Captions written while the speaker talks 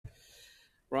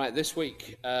Right, this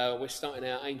week we're starting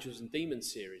our Angels and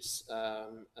Demons series.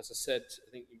 As I said,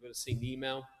 I think you've got to see the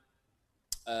email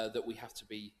that we have to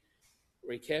be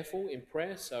very careful in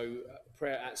prayer. So,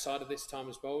 prayer outside of this time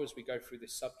as well as we go through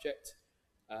this subject.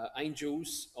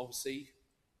 Angels, obviously,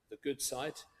 the good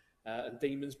side, and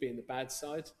demons being the bad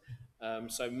side.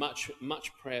 So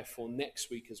much prayer for next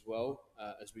week as well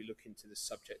as we look into the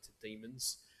subject of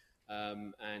demons,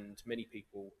 and many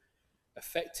people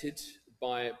affected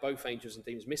by both angels and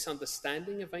demons,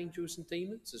 misunderstanding of angels and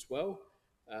demons as well,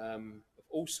 of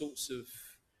all sorts of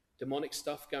demonic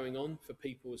stuff going on for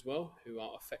people as well who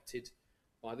are affected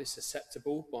by this,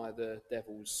 susceptible by the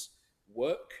devil's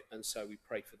work. And so we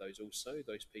pray for those also.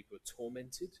 Those people are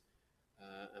tormented,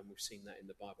 and we've seen that in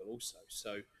the Bible also.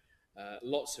 So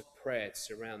lots of prayer to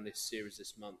surround this series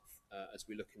this month as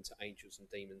we look into angels and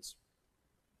demons.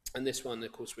 And this one,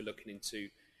 of course, we're looking into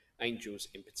angels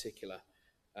in particular.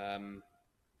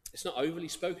 It's not overly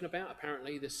spoken about,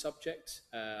 apparently, this subject.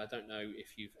 I don't know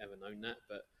if you've ever known that,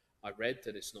 but I read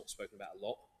that it's not spoken about a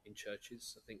lot in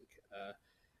churches. I think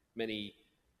many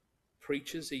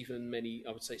preachers, even many,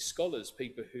 I would say, scholars,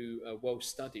 people who are well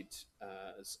studied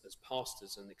as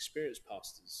pastors and experienced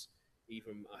pastors,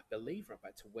 even, I believe, right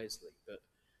back to Wesley, but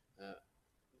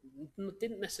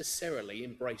didn't necessarily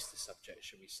embrace the subject,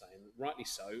 should we say. And rightly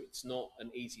so. It's not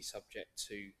an easy subject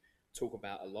to talk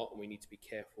about a lot, and we need to be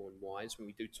careful and wise when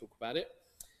we do talk about it.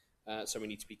 So we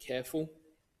need to be careful.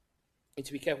 We need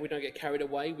to be careful we don't get carried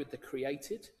away with the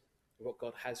created, what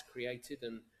God has created,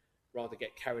 and rather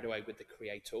get carried away with the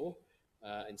creator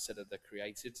instead of the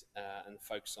created, and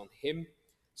focus on him,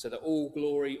 so that all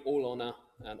glory, all honor,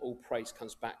 and all praise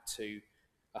comes back to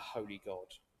a holy God.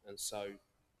 And so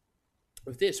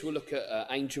with this, we'll look at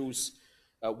angels,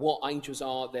 what angels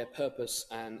are, their purpose,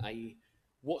 and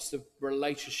what's the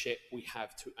relationship we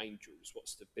have to angels?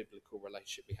 What's the biblical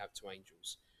relationship we have to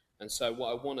angels? And so what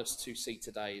I want us to see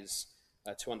today is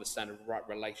to understand a right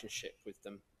relationship with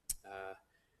them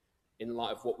in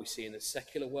light of what we see in the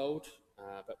secular world,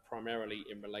 but primarily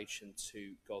in relation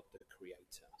to God the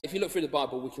Creator. If you look through the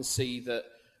Bible, we can see that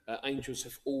angels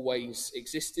have always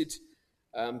existed,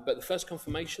 but the first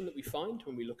confirmation that we find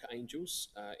when we look at angels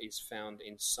is found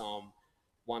in Psalm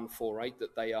 148,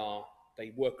 that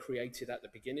they were created at the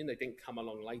beginning. They didn't come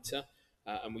along later.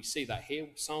 And we see that here.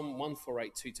 Psalm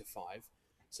 148, 2-5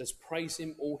 says, "Praise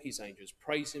him, all his angels.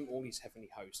 Praise him, all his heavenly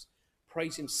hosts.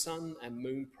 Praise him, sun and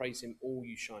moon. Praise him, all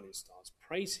you shining stars.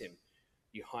 Praise him,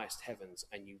 you highest heavens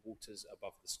and you waters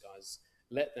above the skies.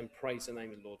 Let them praise the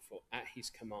name of the Lord, for at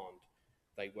his command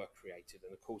they were created."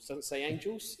 And of course, it doesn't say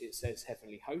angels. It says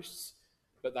heavenly hosts.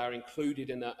 But they're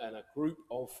included in a group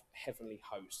of heavenly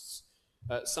hosts.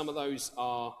 Some of those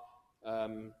are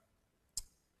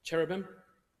cherubim,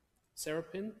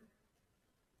 seraphim.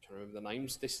 I'm trying to remember the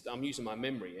names. I'm using my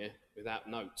memory here without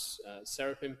notes.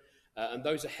 Seraphim, and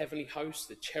those are heavenly hosts.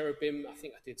 The cherubim, I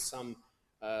think I did some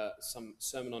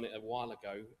sermon on it a while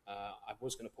ago. I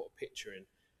was going to put a picture in,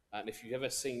 and if you've ever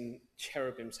seen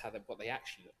cherubims, what they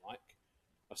actually look like,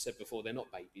 I've said before, they're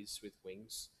not babies with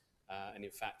wings, and in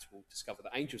fact, we'll discover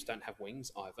that angels don't have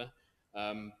wings either.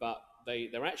 But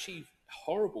they're actually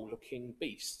horrible-looking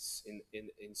beasts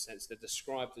in sense. They're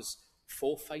described as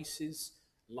four faces,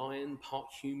 lion, part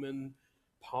human,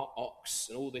 part ox,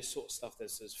 and all this sort of stuff.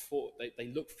 There's four. They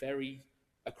look very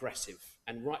aggressive,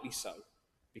 and rightly so,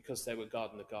 because they were the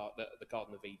Garden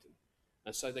of Eden.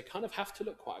 And so they kind of have to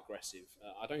look quite aggressive.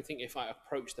 I don't think if I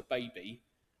approached a baby,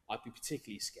 I'd be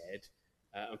particularly scared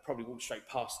and probably walk straight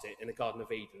past it in the Garden of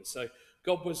Eden. So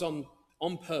God was on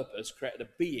purpose created a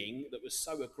being that was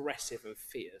so aggressive and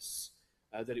fierce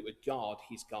that it would guard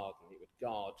his garden. It would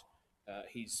guard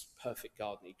his perfect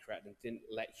garden he created, and didn't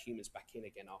let humans back in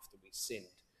again after we sinned.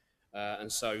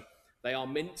 And so they are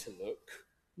meant to look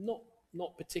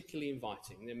not particularly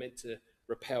inviting. They're meant to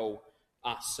repel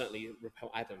us, certainly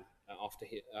repel Adam after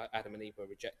Adam and Eve were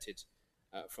rejected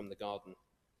from the garden.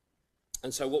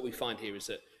 And so what we find here is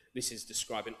that this is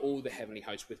describing all the heavenly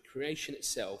hosts, with creation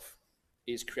itself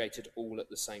is created all at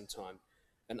the same time.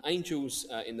 And angels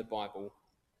in the Bible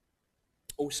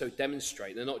also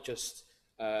demonstrate they're not just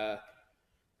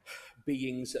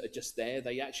beings that are just there.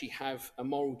 They actually have a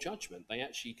moral judgment. They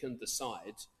actually can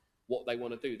decide what they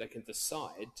want to do. They can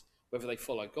decide whether they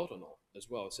follow God or not as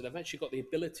well. So they've actually got the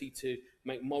ability to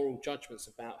make moral judgments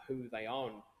about who they are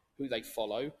and who they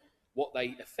follow, what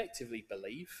they effectively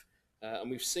believe.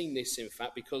 And we've seen this, in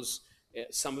fact, because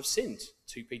some have sinned.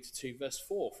 2 Peter 2 verse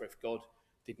 4, "For if God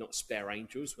did not spare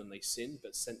angels when they sinned,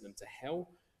 but sent them to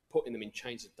hell, putting them in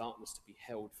chains of darkness to be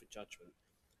held for judgment."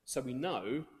 So we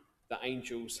know that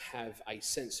angels have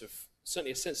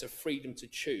certainly a sense of freedom to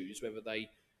choose whether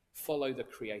they follow the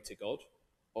Creator God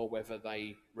or whether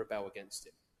they rebel against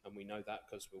him. And we know that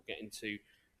because we'll get into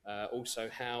also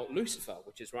how Lucifer,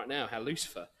 which is right now, how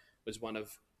Lucifer was one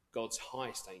of God's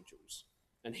highest angels.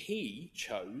 And he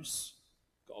chose,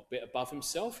 got a bit above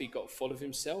himself, he got full of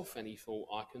himself, and he thought,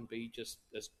 I can be just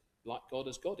as like God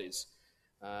as God is.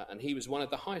 And he was one of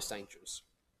the highest angels.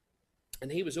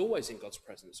 And he was always in God's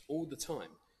presence all the time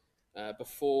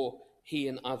before he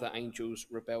and other angels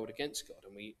rebelled against God.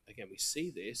 And we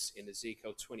see this in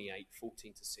Ezekiel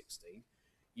 28:14 to 16.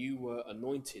 You were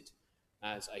anointed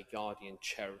as a guardian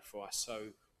cherub, for I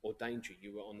so ordained you.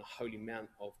 You were on the holy mount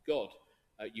of God.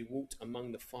 You walked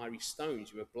among the fiery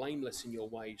stones. You were blameless in your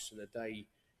ways from the day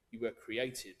you were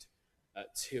created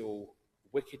till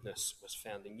wickedness was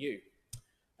found in you.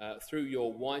 Through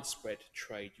your widespread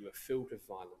trade, you were filled with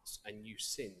violence, and you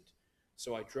sinned.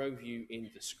 So I drove you in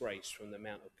disgrace from the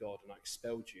mount of God, and I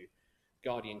expelled you,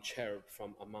 guardian cherub,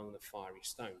 from among the fiery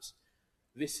stones.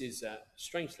 This is,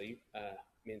 strangely,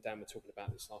 me and Dan were talking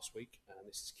about this last week, and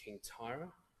this is King Tyre.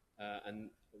 And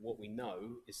what we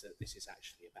know is that this is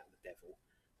actually about the devil.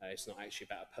 It's not actually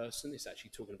about a person, it's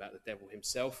actually talking about the devil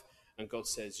himself. And God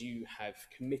says, you have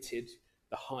committed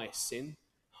the highest sin,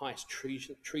 highest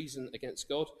treason against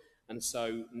God, and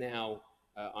so now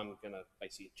I'm going to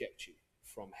basically eject you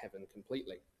from heaven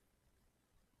completely.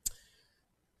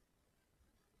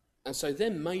 And so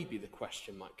then maybe the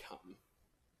question might come,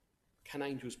 can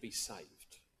angels be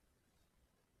saved?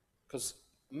 Because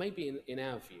maybe in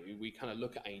our view, we kind of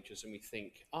look at angels and we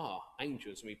think,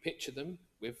 angels, and we picture them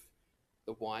with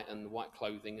the white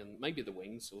clothing and maybe the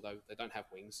wings, although they don't have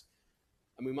wings.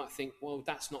 And we might think, well,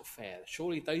 that's not fair.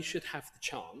 Surely they should have the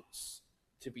chance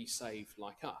to be saved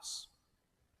like us.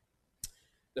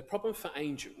 The problem for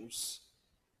angels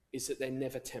is that they're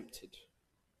never tempted.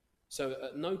 So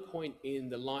at no point in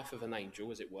the life of an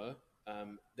angel, as it were,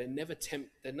 they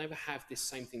never have this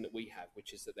same thing that we have,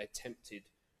 which is that they're tempted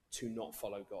to not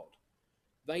follow God.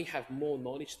 They have more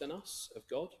knowledge than us of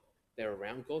God. They're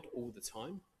around God all the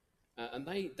time. And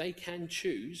they can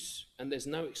choose, and there's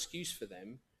no excuse for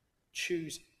them,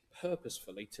 choose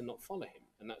purposefully to not follow him.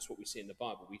 And that's what we see in the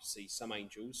Bible. We see some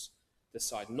angels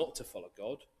decide not to follow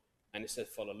God and instead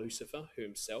follow Lucifer, who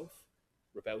himself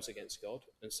rebels against God.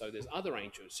 And so there's other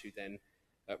angels who then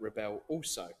rebel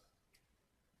also.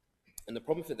 And the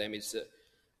problem for them is that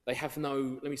they have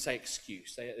no, let me say,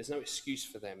 excuse. There's no excuse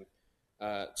for them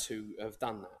to have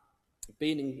done that.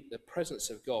 Being in the presence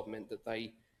of God meant that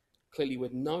they clearly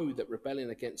would know that rebelling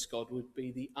against God would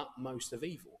be the utmost of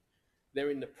evil. They're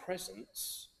in the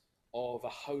presence of a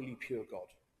holy, pure God.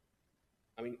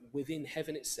 I mean, within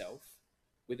heaven itself,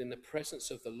 within the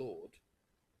presence of the Lord,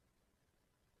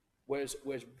 whereas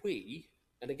we,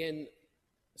 and again,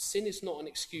 sin is not an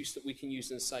excuse that we can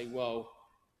use and say, well,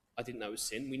 I didn't know it was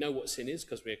sin. We know what sin is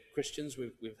because we're Christians.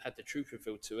 We've had the truth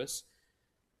revealed to us.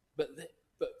 But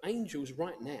angels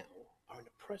right now are in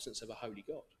the presence of a holy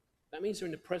God. That means they're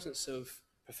in the presence of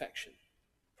perfection,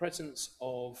 presence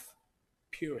of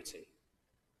purity.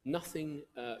 Nothing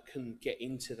can get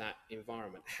into that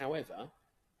environment. However,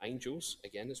 angels,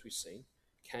 again, as we've seen,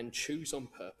 can choose on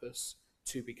purpose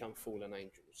to become fallen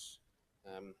angels.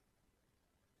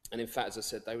 And in fact, as I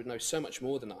said, they would know so much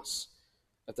more than us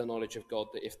of the knowledge of God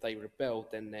that if they rebelled,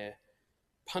 then their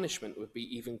punishment would be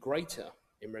even greater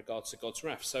in regards to God's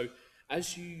wrath. So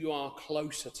as you are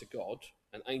closer to God,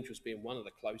 and angels being one of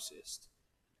the closest,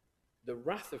 the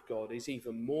wrath of God is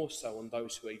even more so on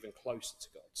those who are even closer to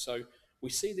God. So we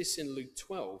see this in Luke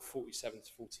 12:47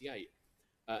 to 48.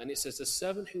 And it says, the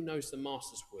servant who knows the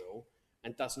master's will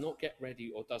and does not get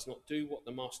ready or does not do what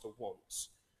the master wants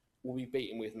will be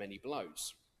beaten with many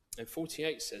blows. And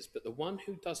 48 says, but the one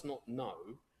who does not know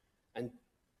and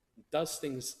does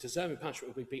things deserving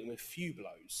punishment will be beaten with few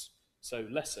blows, so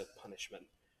lesser punishment.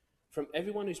 From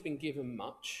everyone who's been given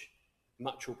much,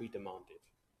 much will be demanded.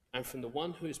 And from the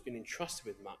one who has been entrusted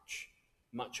with much,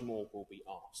 much more will be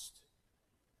asked.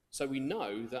 So we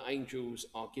know that angels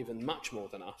are given much more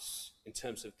than us in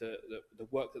terms of the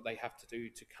work that they have to do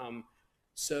to come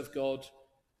serve God,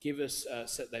 give us,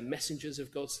 set their messengers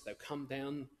of God, so they'll come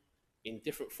down in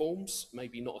different forms,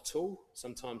 maybe not at all.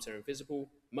 Sometimes they're invisible.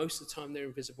 Most of the time they're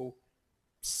invisible.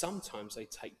 Sometimes they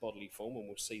take bodily form, and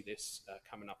we'll see this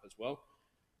coming up as well.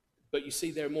 But you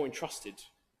see, they're more entrusted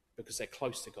because they're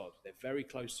close to God. They're very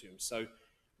close to him. So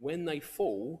when they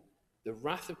fall, the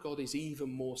wrath of God is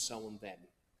even more so on them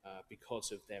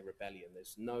because of their rebellion.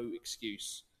 There's no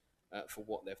excuse for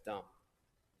what they've done.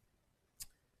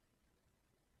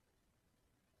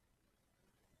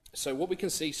 So what we can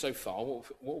see so far,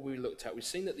 what we looked at, we've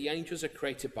seen that the angels are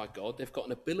created by God. They've got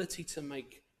an ability to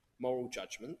make moral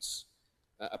judgments.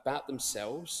 about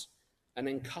themselves, and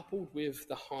then coupled with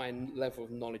the high level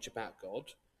of knowledge about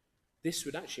God, this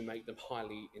would actually make them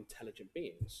highly intelligent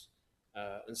beings.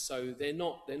 And so they're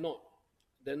not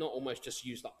almost just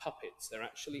used like puppets. They're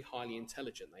actually highly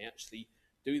intelligent. They actually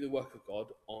do the work of God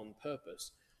on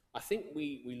purpose. I think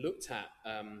we looked at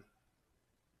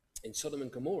in Sodom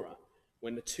and Gomorrah,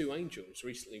 when the two angels,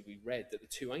 recently we read that the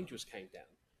two angels came down,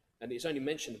 and it's only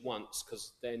mentioned once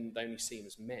because then they only see them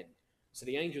as men. So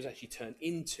the angels actually turn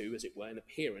into, as it were, in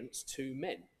appearance, two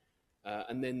men,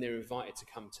 and then they're invited to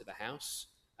come to the house,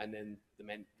 and then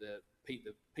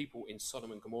the people in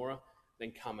Sodom and Gomorrah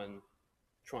then come and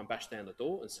try and bash down the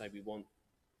door and say, we want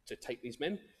to take these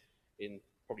men, in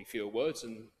probably fewer words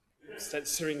and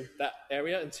censoring that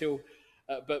area until,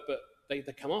 but they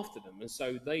come after them, and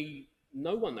so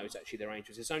no one knows actually they're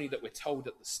angels. It's only that we're told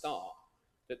at the start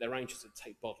that they're angels that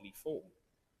take bodily form.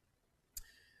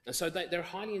 And so they're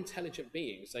highly intelligent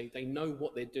beings. They know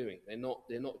what they're doing. They're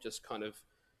not just kind of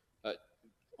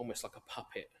almost like a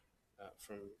puppet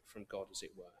from God, as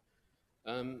it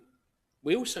were.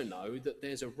 We also know that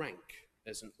there's a rank,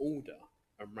 there's an order,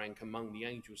 a rank among the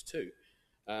angels too.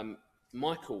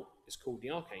 Michael is called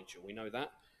the archangel. We know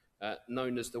that,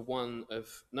 known as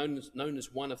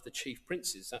one of the chief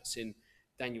princes. That's in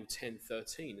Daniel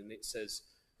 10:13, and it says,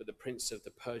 "But the prince of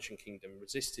the Persian kingdom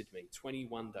resisted me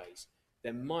 21 days.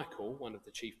 Then Michael, one of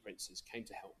the chief princes, came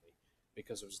to help me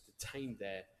because I was detained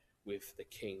there with the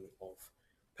king of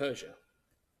Persia."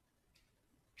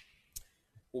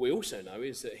 What we also know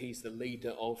is that he's the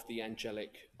leader of the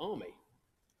angelic army.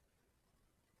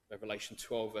 Revelation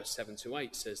 12, verse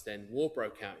 7-8 says, "Then war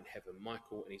broke out in heaven.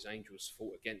 Michael and his angels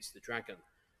fought against the dragon,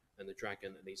 and the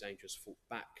dragon and his angels fought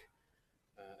back."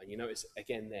 And you notice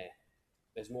again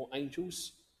there's more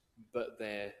angels, but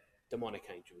they're demonic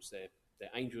angels. They're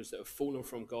angels that have fallen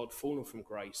from God, fallen from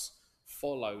grace,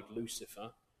 followed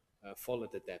Lucifer,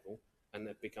 followed the devil, and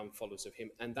they've become followers of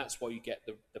him. And that's why you get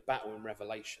the battle in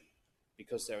Revelation,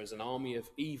 because there is an army of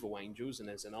evil angels and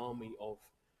there's an army of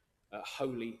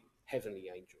holy heavenly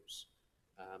angels.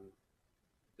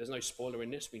 There's no spoiler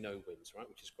in this. We know who wins, right?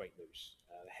 Which is great news.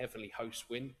 The heavenly hosts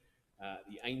win.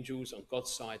 The angels on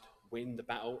God's side win the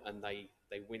battle, and they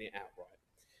win it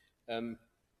outright.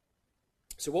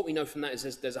 So what we know from that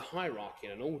is there's a hierarchy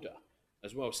and an order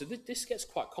as well. So this gets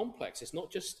quite complex. It's not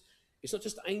just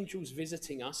angels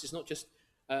visiting us. It's not just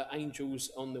angels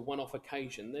on the one-off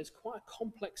occasion. There's quite a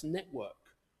complex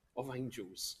network of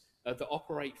angels that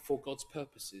operate for God's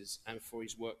purposes and for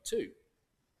his work too.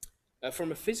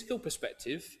 From a physical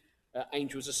perspective,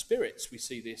 angels are spirits. We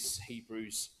see this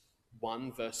Hebrews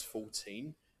 1 verse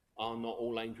 14. "Are not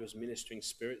all angels ministering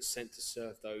spirits sent to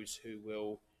serve those who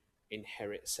will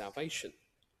inherit salvation?"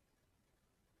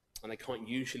 And they can't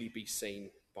usually be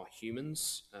seen by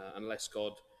humans unless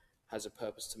God has a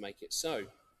purpose to make it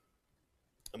so.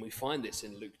 And we find this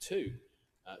in Luke 2,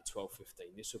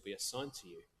 12-15. "This will be a sign to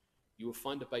you. You will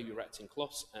find a baby wrapped in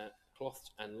cloths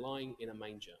and lying in a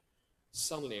manger."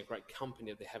 Suddenly a great company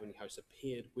of the heavenly host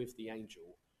appeared with the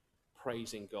angel,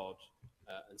 praising God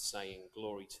and saying,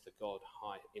 "Glory to the God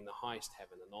in the highest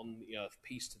heaven, and on the earth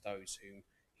peace to those whom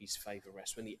his favour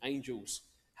rests." When the angels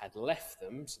had left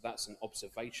them, so that's an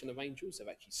observation of angels, they've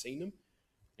actually seen them,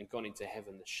 and gone into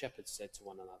heaven, the shepherds said to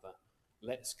one another,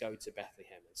 "Let's go to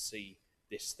Bethlehem and see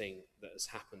this thing that has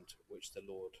happened, which the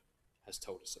Lord has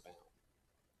told us about."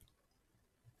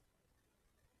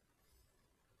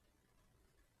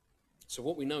 So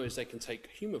what we know is they can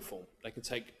take human form. They can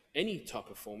take any type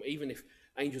of form. Even if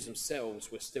angels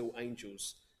themselves were still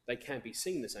angels, they can be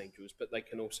seen as angels, but they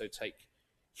can also take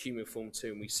human form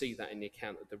too. And we see that in the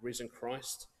account of the risen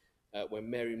Christ, when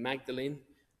Mary Magdalene,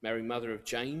 Mary mother of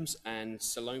James, and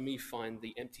Salome find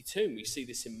the empty tomb. We see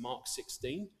this in Mark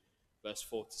 16, verse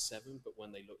 4-7. "But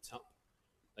when they looked up,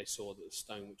 they saw that the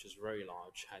stone, which was very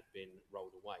large, had been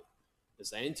rolled away. As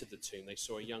they entered the tomb, they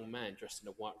saw a young man dressed in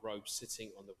a white robe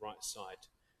sitting on the right side,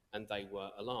 and they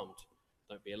were alarmed.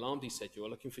 'Don't be alarmed,' he said. 'You are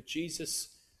looking for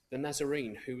Jesus, the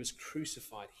Nazarene, who was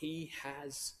crucified. He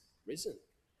has risen.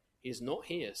 He is not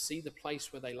here. See the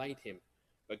place where they laid him.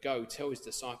 But go, tell his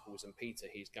disciples and Peter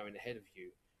he is going ahead of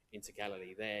you into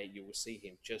Galilee. There you will see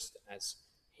him, just as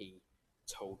he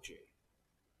told you.'"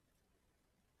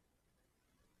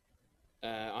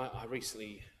 I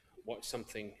recently watched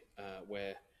something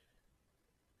where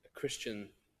a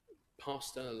Christian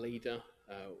pastor, leader,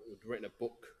 had written a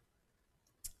book,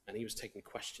 and he was taking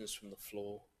questions from the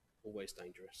floor, always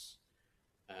dangerous.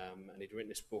 And he'd written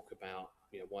this book about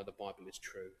why the Bible is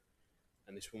true.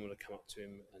 And this woman had come up to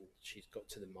him, and she's got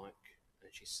to the mic,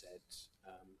 and she said,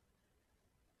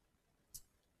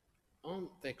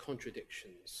 "Aren't there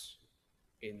contradictions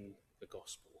in the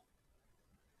gospel.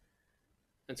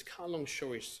 And to cut a long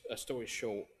story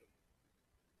short,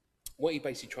 what he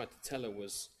basically tried to tell her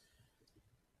was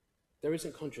there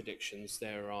isn't contradictions,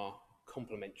 there are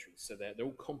complementary. So they're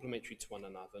all complementary to one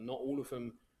another. Not all of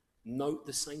them note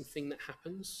the same thing that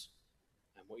happens.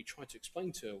 And what he tried to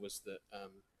explain to her was that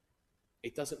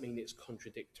it doesn't mean it's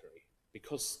contradictory,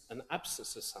 because an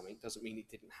absence of something doesn't mean it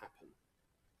didn't happen.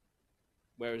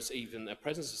 Whereas even a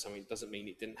presence of something doesn't mean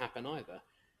it didn't happen either.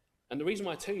 And the reason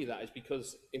why I tell you that is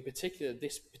because, in particular,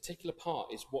 this particular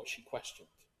part is what she questioned.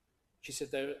 She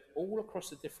said they're all across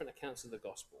the different accounts of the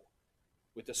gospel,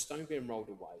 with the stone being rolled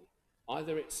away.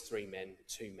 Either it's 3 men,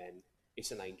 2 men,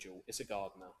 it's an angel, it's a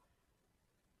gardener.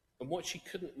 And what she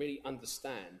couldn't really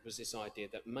understand was this idea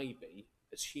that maybe,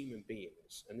 as human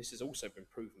beings, and this has also been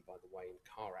proven, by the way, in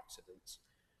car accidents,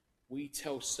 we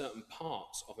tell certain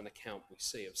parts of an account we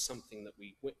see of something that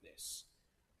we witness,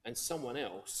 and someone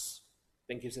else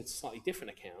then gives a slightly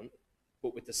different account,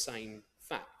 but with the same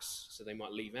facts. So they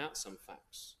might leave out some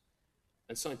facts.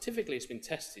 And scientifically, it's been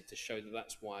tested to show that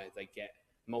that's why they get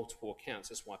multiple accounts.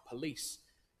 That's why police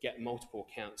get multiple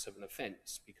accounts of an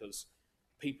offence, because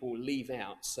people leave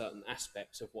out certain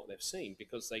aspects of what they've seen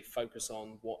because they focus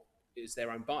on what is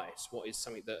their own bias, what is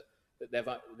something that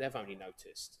they've only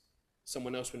noticed.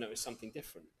 Someone else will notice something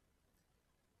different.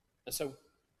 And so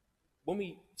when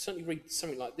we certainly read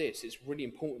something like this, it's really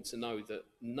important to know that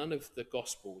none of the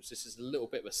Gospels, this is a little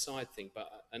bit of a side thing, but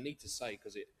I need to say,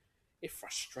 because it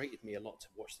frustrated me a lot to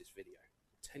watch this video.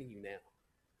 I'm telling you now.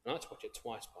 And I had to watch it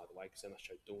twice, by the way, because then I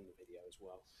showed Dawn the video as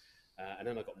well. And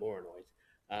then I got more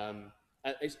annoyed.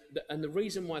 And the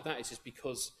reason why that is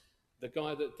because the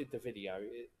guy that did the video,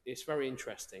 it's very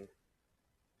interesting.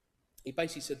 He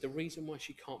basically said the reason why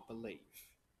she can't believe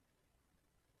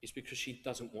is because she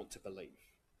doesn't want to believe.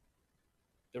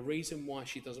 The reason why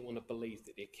she doesn't want to believe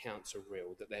that the accounts are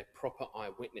real, that they're proper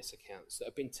eyewitness accounts that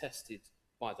have been tested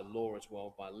by the law as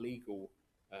well, by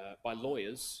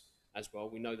lawyers as well.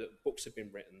 We know that books have been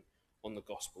written on the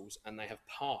Gospels and they have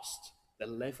passed the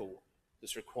level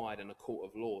that's required in a court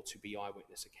of law to be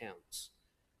eyewitness accounts.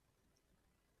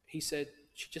 He said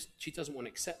she doesn't want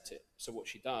to accept it. So what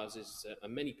she does is,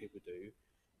 and many people do,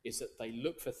 is that they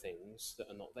look for things that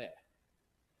are not there.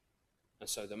 And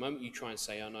so the moment you try and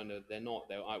say, oh, no, they're not,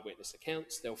 they're eyewitness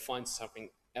accounts, they'll find something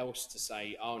else to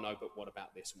say, oh, no, but what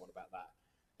about this and what about that?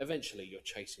 Eventually, you're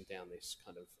chasing down this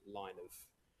kind of line of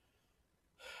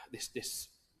this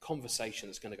conversation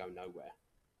that's going to go nowhere.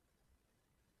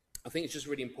 I think it's just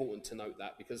really important to note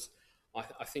that, because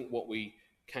I think what we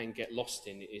can get lost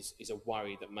in is a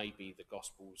worry that maybe the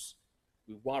Gospels,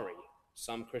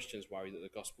 some Christians worry that the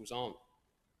Gospels aren't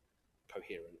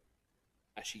coherent.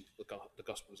 Actually, the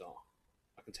Gospels are.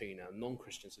 I can tell you now,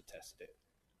 non-Christians have tested it,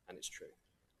 and it's true.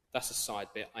 That's a side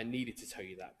bit. I needed to tell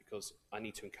you that because I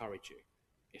need to encourage you.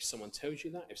 If someone tells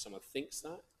you that, if someone thinks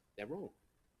that, they're wrong.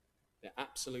 They're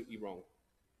absolutely wrong.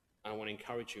 And I want to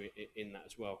encourage you in that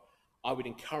as well. I would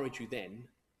encourage you then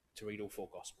to read all 4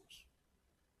 Gospels.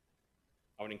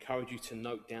 I would encourage you to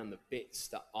note down the bits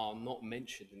that are not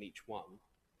mentioned in each one,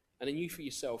 and then you for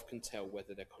yourself can tell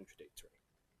whether they're contradictory.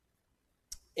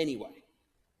 Anyway,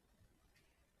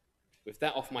 with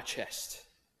that off my chest,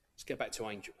 let's get back to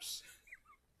angels.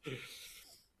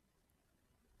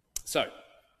 So,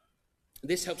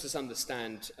 this helps us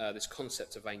understand this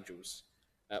concept of angels.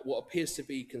 What appears to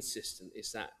be consistent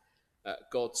is that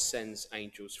God sends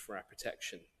angels for our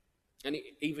protection. And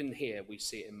even here we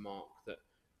see it in Mark that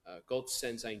God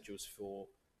sends angels for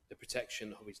the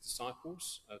protection of his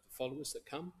disciples, of the followers that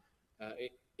come,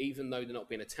 even though they're not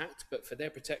being attacked, but for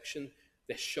their protection,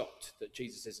 they're shocked that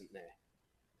Jesus isn't there.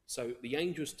 So the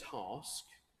angel's task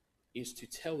is to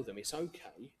tell them it's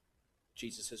okay,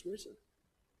 Jesus has risen.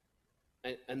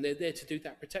 And they're there to do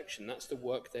that protection. That's the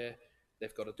work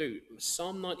they've got to do.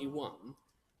 Psalm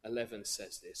 91:11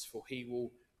 says this, for he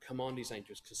will command his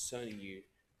angels concerning you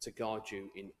to guard you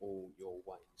in all your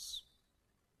ways.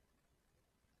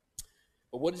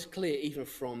 But what is clear even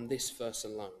from this verse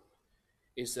alone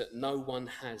is that no one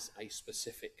has a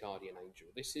specific guardian angel.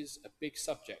 This is a big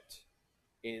subject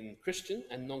in Christian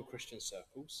and non-Christian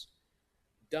circles.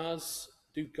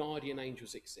 Do guardian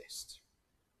angels exist?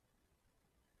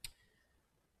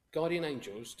 Guardian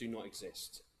angels do not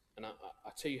exist. And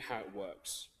I'll tell you how it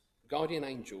works. Guardian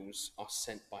angels are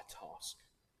sent by task.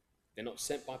 They're not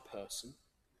sent by person,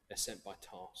 they're sent by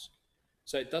task.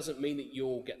 So it doesn't mean that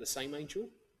you'll get the same angel.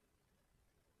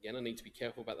 Again, I need to be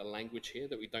careful about the language here,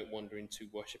 that we don't wander into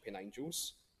worshipping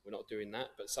angels. We're not doing that.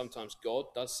 But sometimes God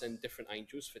does send different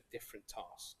angels for different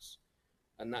tasks.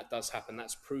 And that does happen.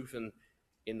 That's proven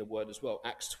in the word as well.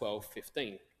 Acts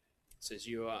 12:15. says,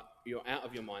 you're out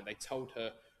of your mind. They told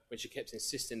her when she kept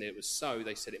insisting that it was so,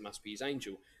 they said it must be his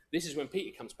angel. This is when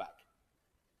Peter comes back.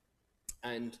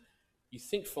 And you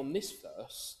think from this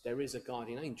verse, there is a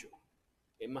guardian angel.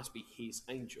 It must be his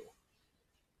angel.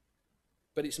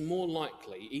 But it's more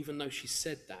likely, even though she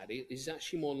said that, it is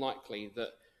actually more likely that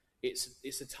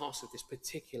it's the task of this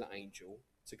particular angel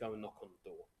to go and knock on the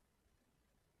door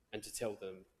and to tell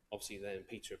them. Obviously, then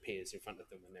Peter appears in front of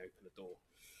them when they open the door.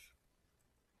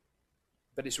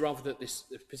 But it's rather that this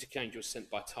particular angel is sent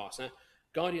by task. Now,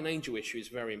 guardian angel issue is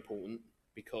very important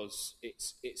because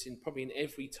it's probably in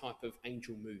every type of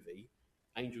angel movie,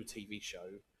 angel TV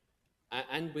show,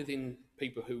 and within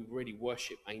people who really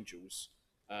worship angels.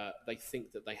 They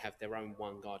think that they have their own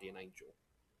one guardian angel.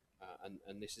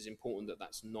 And this is important that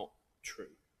that's not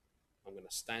true. I'm going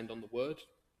to stand on the word.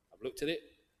 I've looked at it.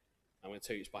 I'm going to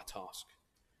tell you it's by task.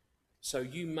 So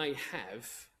you may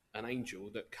have an angel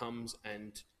that comes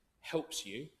and helps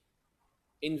you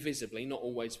invisibly, not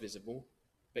always visible,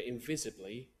 but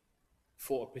invisibly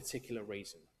for a particular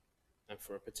reason and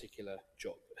for a particular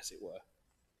job, as it were.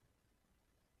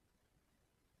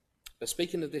 But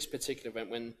speaking of this particular event,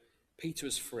 when Peter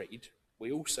was freed,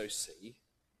 we also see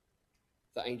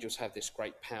that angels have this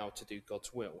great power to do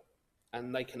God's will,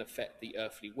 and they can affect the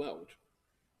earthly world.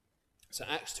 So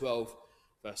Acts 12,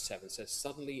 verse 7 says,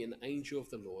 "Suddenly an angel of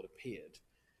the Lord appeared,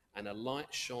 and a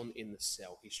light shone in the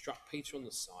cell. He struck Peter on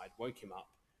the side, woke him up.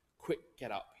 'Quick,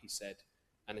 get up,' he said,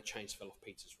 and the chains fell off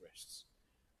Peter's wrists."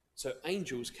 So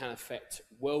angels can affect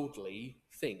worldly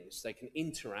things. They can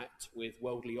interact with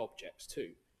worldly objects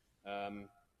too,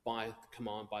 by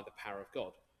command, by the power of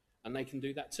God. And they can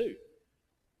do that too.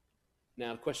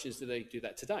 Now, the question is, do they do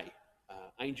that today?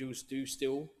 Angels do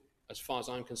still, as far as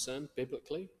I'm concerned,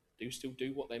 biblically, do still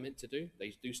do what they're meant to do.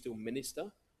 They do still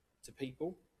minister to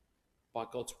people by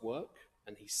God's work,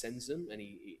 and he sends them, and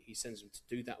he sends them to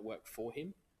do that work for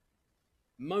him.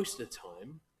 Most of the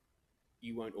time,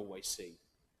 you won't always see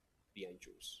the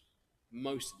angels.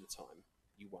 Most of the time,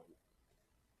 you won't.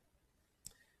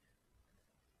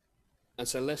 And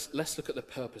so let's look at the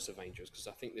purpose of angels, because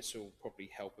I think this will probably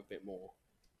help a bit more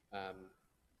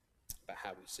about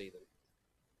how we see them.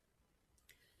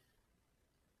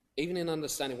 Even in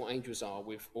understanding what angels are,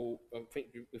 I think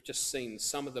we've just seen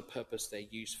some of the purpose they're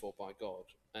used for by God.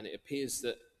 And it appears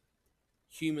that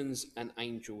humans and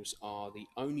angels are the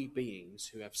only beings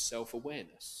who have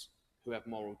self-awareness, who have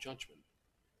moral judgment.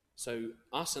 So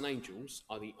us and angels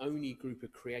are the only group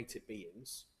of created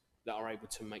beings that are able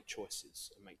to make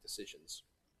choices and make decisions.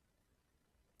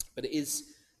 But it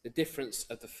is the difference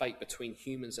of the fate between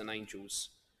humans and angels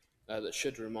that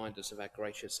should remind us of how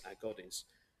gracious our God is.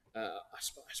 I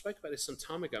spoke about this some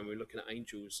time ago when we were looking at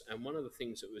angels, and one of the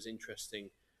things that was interesting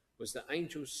was that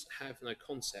angels have no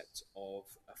concept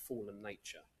of a fallen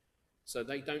nature. So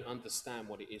they don't understand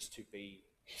what it is to be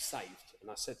saved. And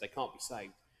I said they can't be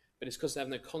saved, but it's because they have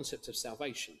no concept of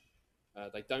salvation.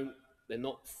 They're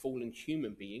not fallen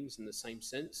human beings in the same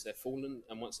sense. They're fallen,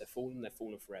 and once they're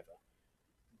fallen forever.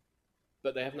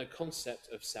 But they have no concept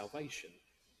of salvation.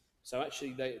 So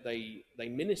actually they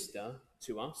minister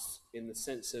to us in the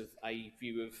sense of a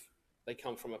view of they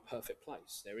come from a perfect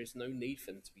place. There is no need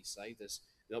for them to be saved. They've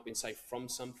not been saved from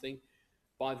something.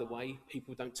 By the way,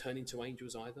 people don't turn into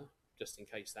angels either, just in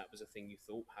case that was a thing you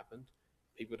thought happened.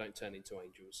 People don't turn into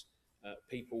angels.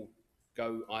 People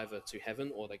go either to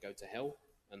heaven or they go to hell,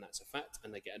 and that's a fact,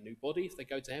 and they get a new body. If they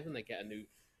go to heaven, they get a new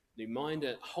mind,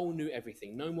 a whole new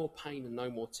everything. No more pain and no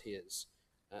more tears,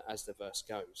 as the verse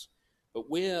goes. But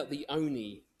we're the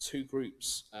only two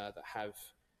groups that have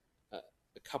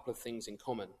a couple of things in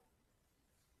common.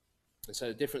 And so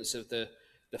the difference of the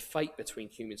fate between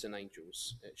humans and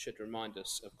angels, it should remind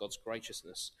us of God's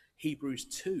graciousness. Hebrews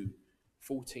 2,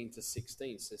 14 to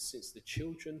 16 says, "Since the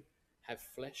children have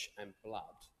flesh and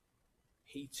blood,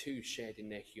 he too shared in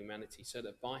their humanity, so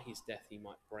that by his death he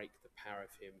might break the power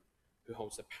of him who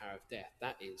holds the power of death,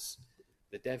 that is,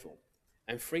 the devil,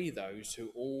 and free those who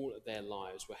all their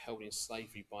lives were held in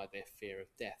slavery by their fear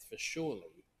of death. For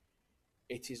surely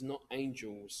it is not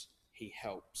angels he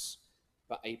helps,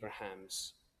 but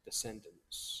Abraham's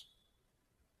descendants."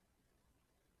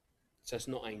 So it's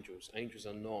not angels. Angels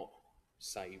are not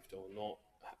saved or not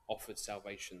offered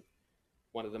salvation.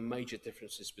 One of the major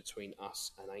differences between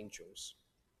us and angels.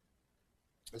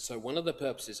 And so one of the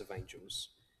purposes of angels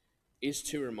is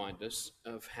to remind us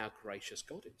of how gracious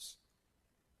God is.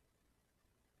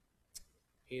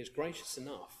 He is gracious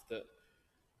enough that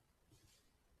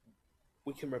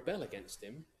we can rebel against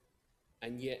him,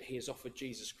 and yet he has offered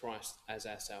Jesus Christ as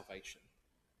our salvation,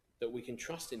 that we can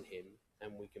trust in him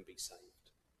and we can be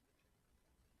saved.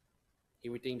 He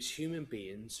redeems human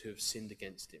beings who have sinned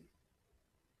against him.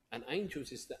 And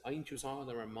angels are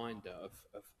the reminder of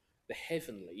the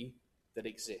heavenly that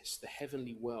exists, the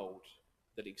heavenly world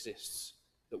that exists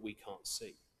that we can't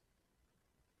see.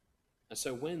 And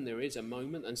so when there is a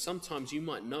moment, and sometimes you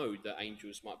might know that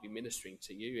angels might be ministering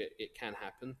to you, it can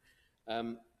happen.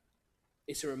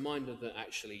 It's a reminder that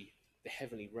actually the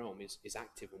heavenly realm is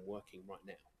active and working right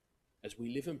now. As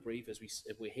we live and breathe, as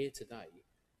we're here today,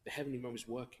 the heavenly realm is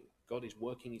working. God is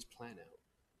working his plan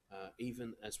out,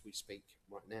 even as we speak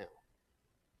right now.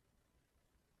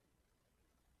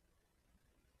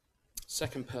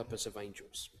 Second purpose of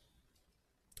angels.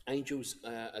 Angels,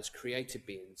 as created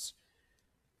beings,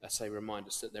 as they remind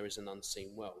us that there is an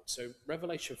unseen world. So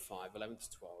Revelation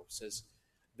 5:11-12 says,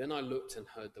 "Then I looked and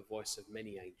heard the voice of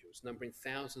many angels, numbering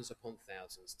thousands upon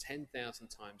thousands, 10,000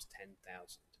 times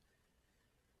 10,000.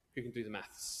 Who can do the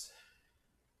maths?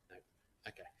 No.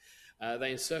 Okay.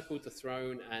 They encircled the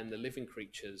throne and the living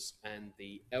creatures and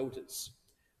the elders.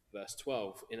 Verse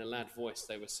 12, in a loud voice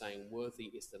they were saying, "Worthy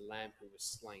is the Lamb who was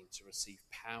slain to receive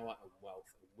power and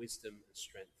wealth and wisdom and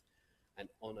strength and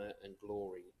honor and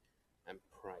glory and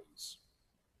praise."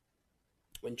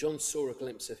 When John saw a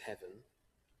glimpse of heaven,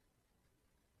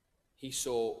 he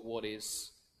saw what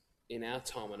is in our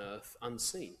time on earth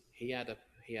unseen. He had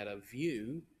a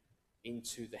view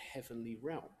into the heavenly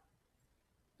realm.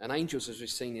 And angels, as we've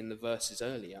seen in the verses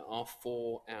earlier, are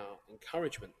for our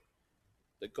encouragement,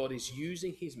 that God is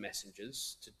using his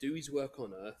messengers to do his work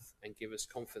on earth and give us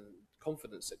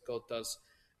confidence that God does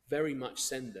very much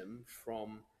send them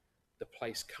from the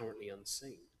place currently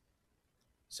unseen.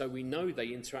 So we know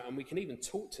they interact, and we can even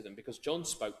talk to them, because John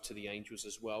spoke to the angels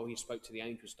as well. He spoke to the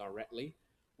angels directly.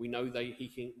 We know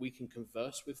we can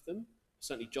converse with them.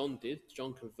 Certainly John did.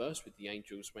 John conversed with the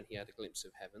angels when he had a glimpse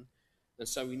of heaven. And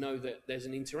so we know that there's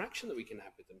an interaction that we can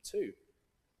have with them too.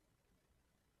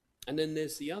 And then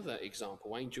there's the other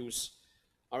example. Angels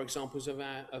are examples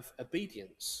of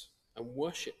obedience and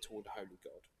worship toward the Holy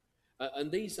God.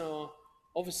 And these are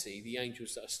obviously the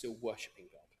angels that are still worshipping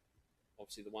God.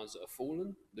 Obviously the ones that are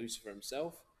fallen, Lucifer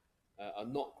himself, are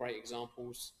not great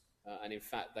examples. And in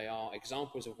fact, they are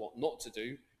examples of what not to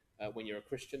do when you're a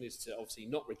Christian, is to obviously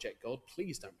not reject God.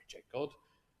 Please don't reject God.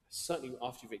 Certainly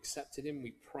after you've accepted him,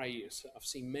 we pray. I've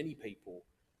seen many people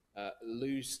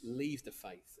leave the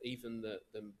faith. Even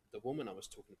the woman I was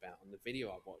talking about on the video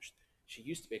I watched, she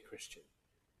used to be a Christian,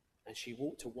 and she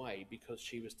walked away because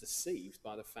she was deceived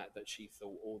by the fact that she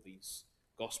thought all these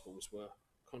gospels were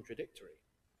contradictory.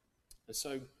 And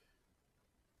so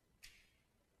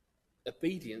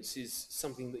obedience is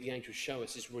something that the angels show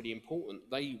us is really important.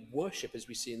 They worship, as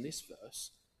we see in this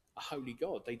verse, a holy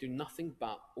God. They do nothing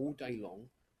but all day long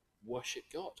worship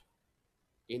God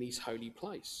in his holy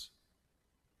place.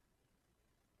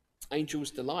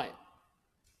 Angels delight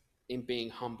in being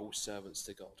humble servants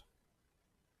to God,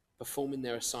 performing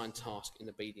their assigned task in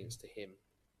obedience to him.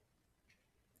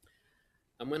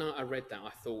 And when I read that,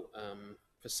 I thought,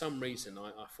 for some reason,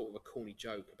 I thought of a corny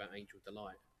joke about angel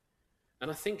delight. And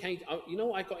I think, you know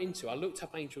what I got into? I looked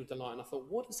up angel delight and I thought,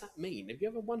 what does that mean? Have you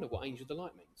ever wondered what angel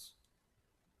delight means?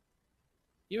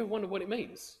 You ever wonder what it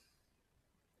means?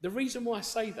 The reason why I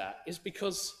say that is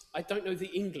because I don't know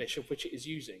the English of which it is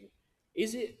using.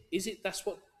 Is it that's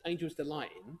what angels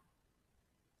delight in?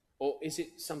 Or is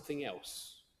it something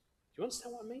else? Do you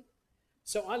understand what I mean?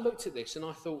 So I looked at this and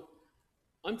I thought,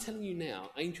 I'm telling you now,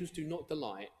 angels do not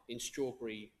delight in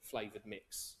strawberry flavoured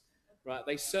mix. Right?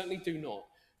 They certainly do not.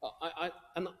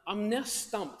 And I'm now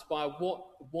stumped by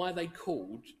why they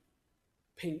called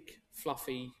pink,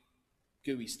 fluffy,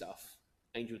 gooey stuff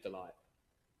angel delight.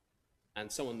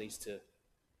 And someone needs to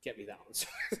get me that answer.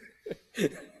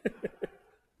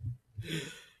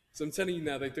 So I'm telling you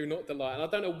now, they do not delight. And I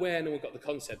don't know where no one got the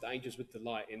concept that angels would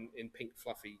delight in pink,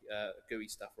 fluffy, gooey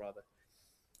stuff, rather.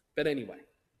 But anyway,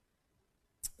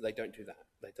 they don't do that.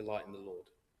 They delight in the Lord.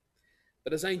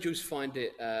 But as angels find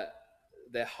it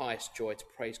their highest joy to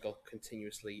praise God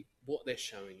continuously, what they're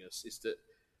showing us is that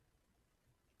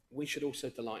we should also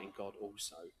delight in God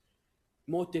also.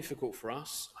 More difficult for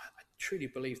us. I truly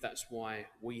believe that's why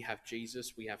we have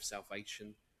Jesus, we have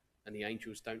salvation, and the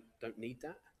angels don't need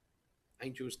that.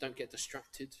 Angels don't get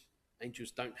distracted.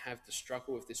 Angels don't have the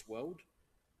struggle of this world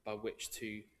by which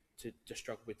to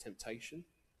struggle with temptation.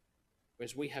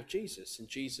 Whereas we have Jesus, and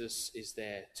Jesus is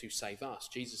there to save us.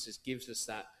 Jesus gives us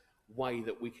that way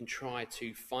that we can try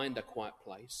to find a quiet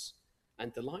place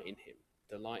and delight in him,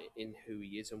 delight in who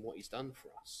he is and what he's done for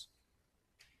us.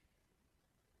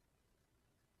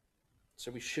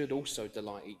 So we should also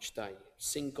delight each day,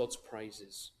 sing God's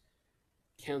praises,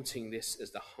 counting this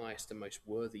as the highest and most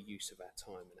worthy use of our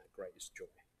time and our greatest joy.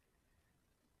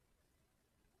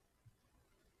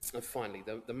 And finally,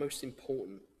 the most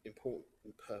important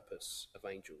purpose of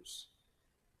angels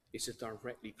is to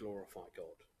directly glorify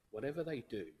God. Whatever they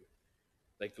do,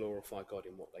 they glorify God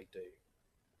in what they do.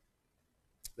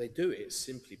 They do it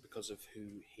simply because of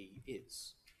who he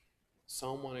is.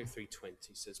 Psalm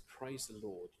 103:20 says, "Praise the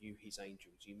Lord, you his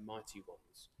angels, you mighty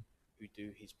ones who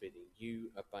do his bidding.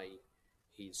 You obey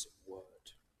his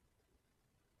word."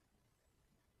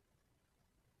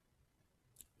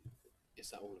 Is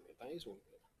that all of it? That is all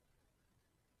of it.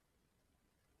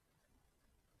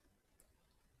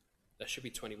 There should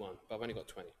be 21, but I've only got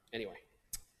 20. Anyway.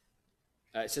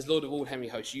 It says, "Lord of all heavenly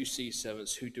hosts, you see his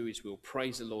servants who do his will.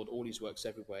 Praise the Lord, all his works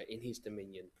everywhere in his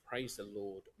dominion. Praise the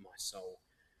Lord, my soul."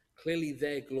 Clearly,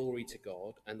 their glory to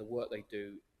God and the work they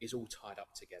do is all tied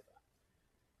up together.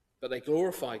 But they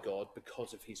glorify God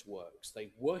because of his works.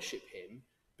 They worship him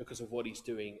because of what he's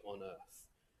doing on earth.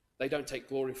 They don't take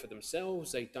glory for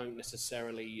themselves. They don't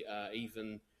necessarily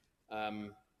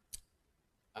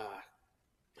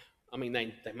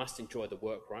they must enjoy the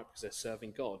work, right, because they're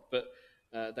serving God. But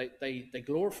they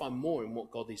glorify more in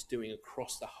what God is doing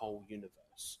across the whole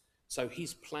universe. So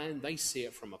his plan, they see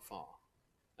it from afar.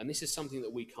 And this is something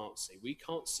that we can't see. We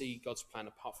can't see God's plan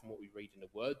apart from what we read in the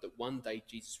Word, that one day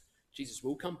Jesus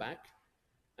will come back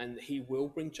and he will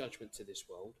bring judgment to this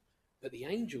world. But the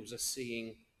angels are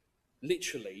seeing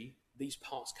literally these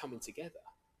parts coming together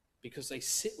because they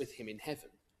sit with him in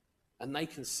heaven and they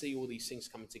can see all these things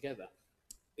coming together.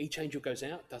 Each angel goes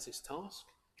out, does its task,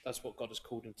 does what God has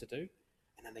called him to do,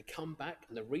 and then they come back,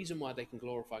 and the reason why they can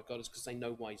glorify God is because they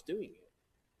know why he's doing it.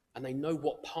 And they know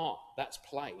what part that's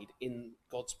played in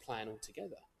God's plan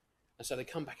altogether. And so they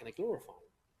come back and they glorify him.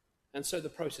 And so the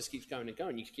process keeps going and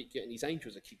going. You keep getting these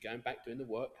angels that keep going back, doing the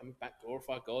work, coming back,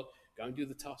 glorify God, go and do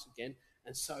the task again.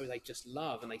 And so they just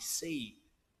love and they see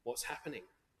what's happening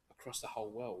across the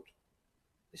whole world.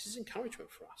 This is encouragement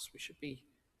for us. We should be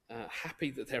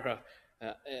happy that there are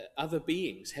other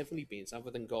beings, heavenly beings,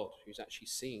 other than God, who's actually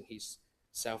seeing his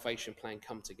salvation plan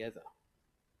come together.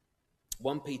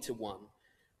 1 Peter 1,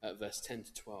 verse 10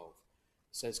 to 12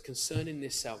 says, "Concerning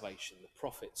this salvation, the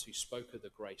prophets who spoke of the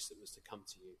grace that was to come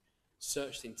to you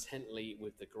searched intently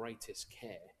with the greatest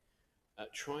care,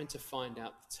 trying to find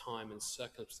out the time and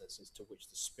circumstances to which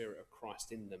the Spirit of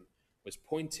Christ in them was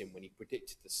pointing when he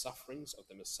predicted the sufferings of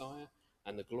the Messiah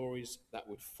and the glories that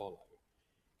would follow.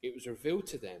 It was revealed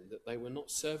to them that they were not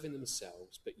serving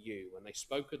themselves but you when they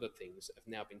spoke of the things that have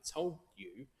now been told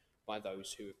you by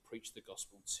those who have preached the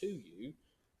gospel to you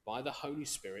by the Holy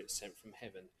Spirit sent from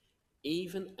heaven.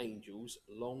 Even angels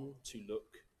long to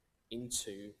look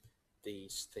into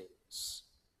these things."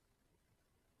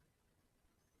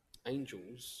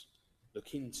 Angels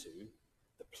look into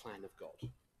the plan of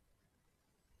God.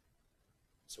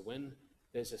 So when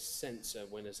there's a sense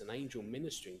when there's an angel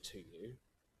ministering to you,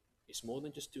 it's more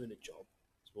than just doing a job.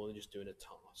 It's more than just doing a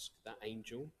task. That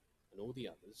angel and all the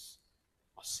others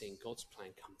are seeing God's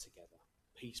plan come together,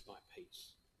 piece by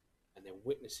piece. And they're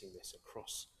witnessing this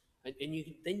across. And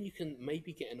then you can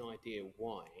maybe get an idea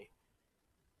why,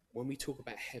 when we talk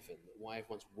about heaven, why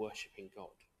everyone's worshipping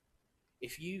God.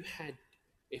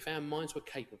 If our minds were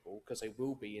capable, because they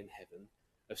will be in heaven,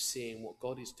 of seeing what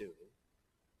God is doing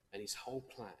and his whole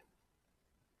plan,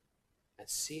 and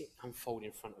see it unfold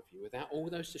in front of you without all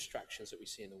those distractions that we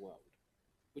see in the world,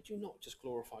 would you not just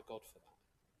glorify God for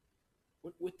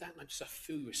that? Would that not just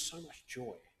fill you with so much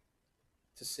joy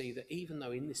to see that even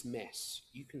though in this mess,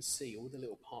 you can see all the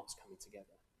little parts coming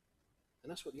together?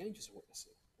 And that's what the angels are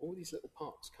witnessing, all these little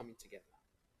parts coming together.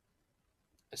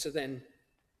 And so then,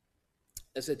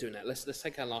 as they're doing that, let's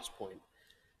take our last point,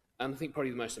 and I think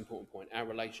probably the most important point, our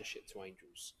relationship to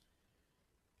angels.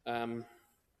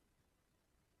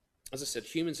 As I said,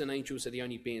 humans and angels are the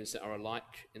only beings that are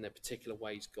alike in their particular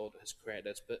ways God has created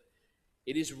us, but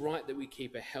it is right that we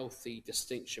keep a healthy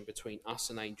distinction between us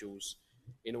and angels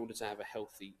in order to have a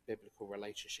healthy biblical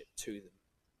relationship to them.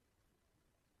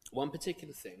 One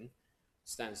particular thing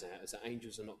stands out is that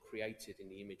angels are not created in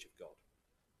the image of God.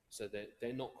 So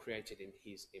they're not created in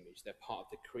his image. They're part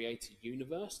of the created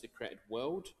universe, the created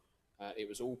world. It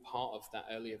was all part of that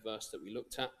earlier verse that we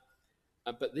looked at.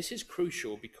 But this is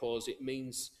crucial because it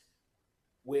means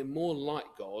we're more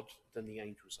like God than the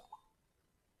angels are.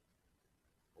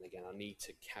 And again, I need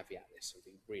to caveat this and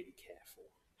be really careful.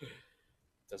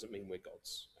 Doesn't mean we're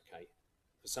gods, okay?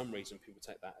 For some reason, people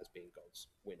take that as being gods.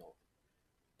 We're not.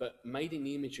 But made in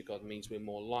the image of God means we're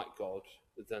more like God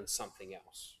than something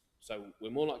else. So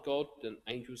we're more like God than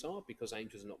angels are because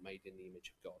angels are not made in the image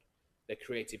of God. They're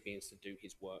created beings to do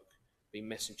his work, be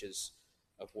messengers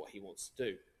of what he wants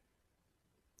to do.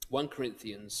 1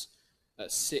 Corinthians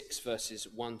 6 verses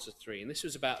 1 to 3, and this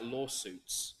was about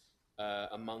lawsuits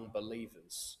among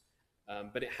believers.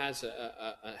 But it has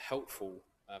a helpful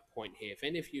point here. If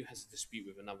any of you has a dispute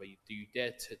with another, do you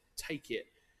dare to take it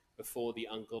before the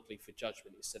ungodly for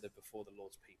judgment instead of before the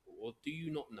Lord's people? Or do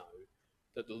you not know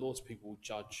that the Lord's people will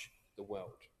judge the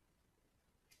world?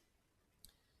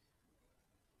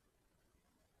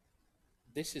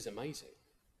 This is amazing.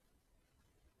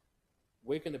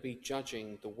 We're going to be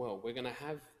judging the world. We're going to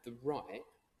have the right,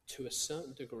 to a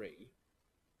certain degree,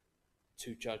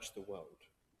 to judge the world.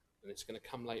 And it's going to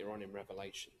come later on in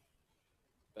Revelation.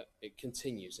 But it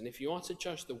continues. And if you are to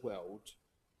judge the world,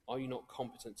 are you not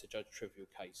competent to judge trivial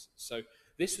cases? So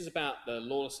this was about the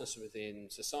lawlessness within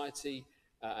society,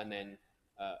 and then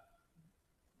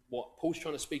what Paul's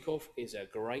trying to speak of is a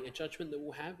greater judgment that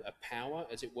we'll have, a power,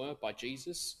 as it were, by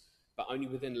Jesus, but only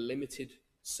within a limited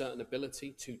certain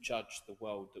ability to judge the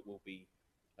world that will be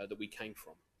that we came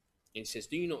from. And he says,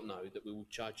 do you not know that we will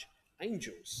judge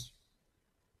angels?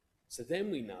 So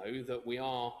then we know that we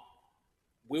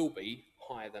will be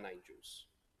higher than angels.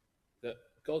 That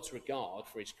God's regard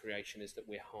for his creation is that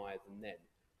we're higher than them.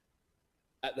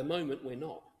 At the moment, we're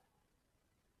not.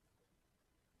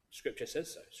 Scripture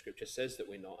says so. Scripture says that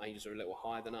we're not. Angels are a little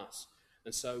higher than us.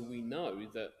 And so we know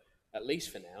that, at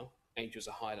least for now, angels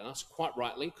are higher than us, quite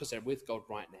rightly, because they're with God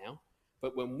right now.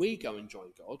 But when we go and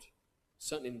join God,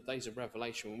 certainly in the days of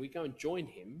Revelation, when we go and join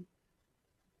him,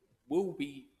 we'll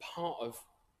be part of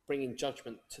bringing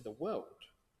judgment to the world.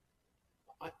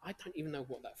 I don't even know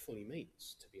what that fully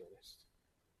means, to be honest.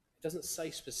 It doesn't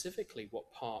say specifically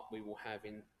what part we will have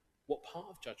in, what part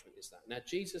of judgment is that. Now,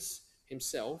 Jesus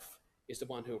himself is the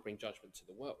one who will bring judgment to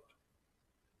the world.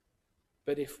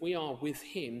 But if we are with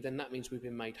him, then that means we've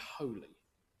been made holy.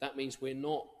 That means we're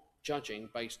not judging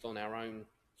based on our own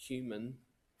human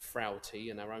frailty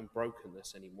and our own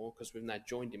brokenness anymore, because we've now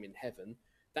joined him in heaven.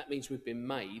 That means we've been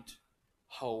made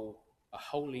whole,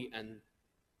 holy and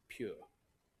pure.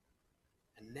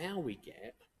 And now we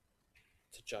get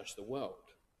to judge the world.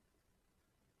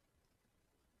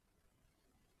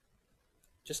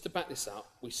 Just to back this up,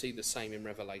 we see the same in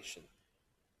Revelation.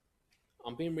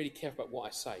 I'm being really careful about what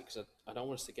I say, because I don't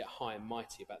want us to get high and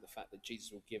mighty about the fact that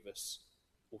Jesus will give us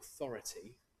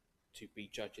authority to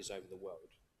be judges over the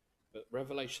world. But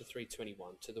Revelation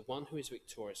 3:21, to the one who is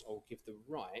victorious, I will give the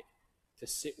right to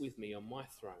sit with me on my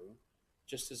throne,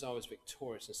 just as I was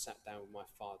victorious and sat down with my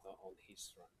Father on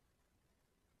his throne.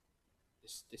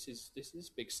 This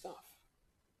is big stuff.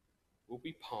 We'll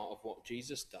be part of what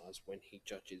Jesus does when he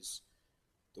judges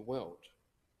the world.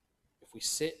 If we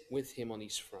sit with him on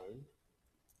his throne,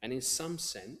 and in some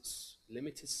sense,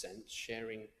 limited sense,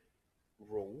 sharing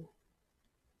rule,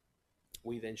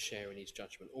 we then share in his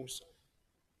judgment also.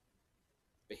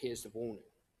 But here's the warning.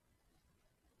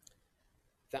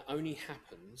 That only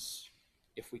happens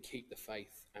if we keep the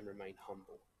faith and remain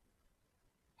humble.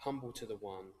 Humble to the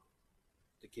one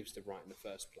that gives the right in the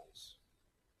first place.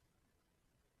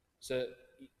 So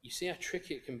you see how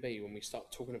tricky it can be when we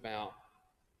start talking about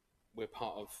we're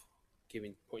part of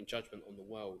putting judgment on the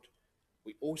world.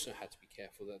 We also had to be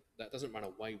careful that that doesn't run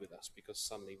away with us, because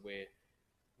suddenly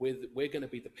we're going to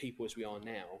be the people as we are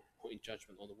now, putting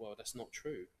judgment on the world. That's not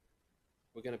true.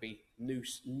 We're going to be new,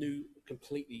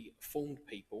 completely formed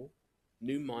people,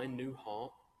 new mind, new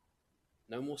heart,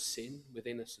 no more sin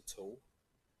within us at all,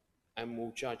 and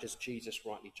we'll judge as Jesus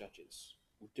rightly judges.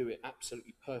 We'll do it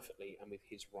absolutely perfectly and with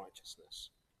his righteousness.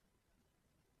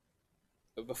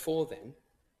 But before then,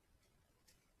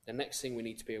 the next thing we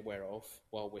need to be aware of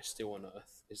while we're still on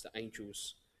earth is that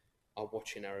angels are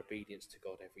watching our obedience to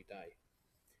God every day.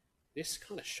 This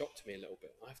kind of shocked me a little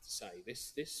bit, I have to say.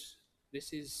 This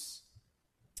is,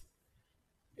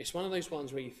 it's one of those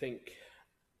ones where you think,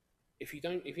 if you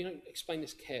don't explain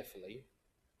this carefully,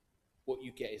 what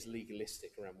you get is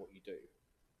legalistic around what you do.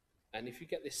 And if you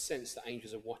get this sense that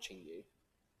angels are watching you,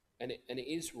 and it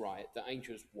is right that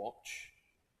angels watch,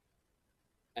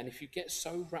 and if you get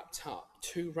too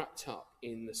wrapped up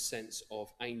in the sense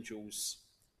of angels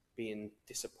being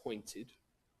disappointed,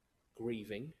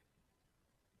 grieving,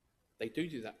 they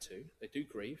do that too. They do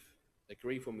grieve. They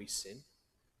grieve when we sin.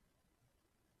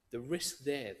 The risk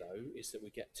there, though, is that we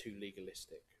get too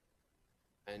legalistic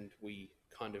and we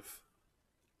kind of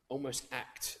almost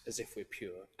act as if we're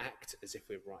pure, act as if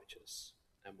we're righteous,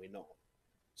 and we're not.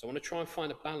 So I want to try and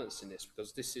find a balance in this,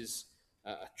 because this is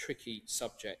a tricky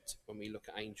subject when we look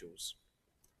at angels.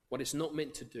 What it's not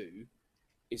meant to do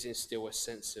is instill a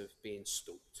sense of being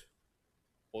stalked,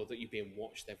 or that you're being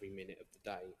watched every minute of the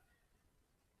day,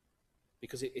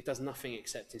 because it does nothing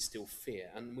except instill fear.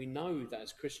 And we know that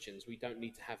as Christians, we don't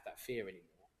need to have that fear anymore.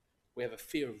 We have a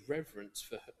fear of reverence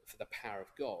for the power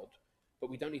of God, but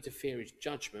we don't need to fear his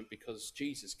judgment because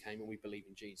Jesus came and we believe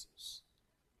in Jesus.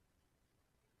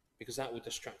 Because that will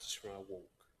distract us from our walk.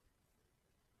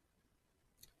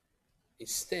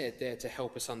 Instead, they're to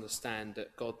help us understand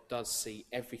that God does see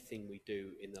everything we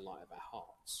do in the light of our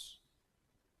hearts.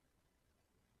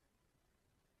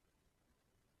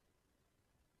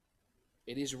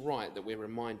 It is right that we're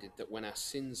reminded that when our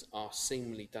sins are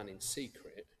seemingly done in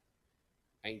secret,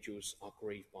 angels are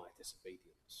grieved by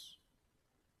disobedience.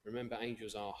 Remember,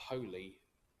 angels are holy,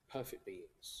 perfect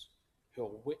beings who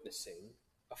are witnessing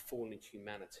a fallen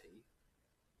humanity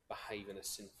behave in a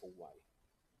sinful way.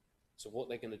 So what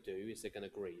they're going to do is they're going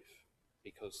to grieve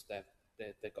because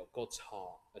they've got God's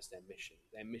heart as their mission.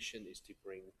 Their mission is to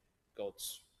bring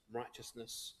God's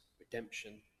righteousness,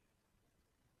 redemption.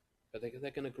 But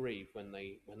they're going to grieve when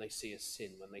they see us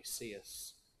sin, when they see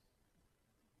us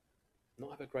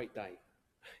not have a great day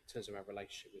in terms of our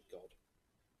relationship with God.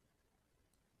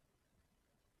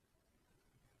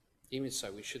 Even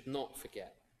so, we should not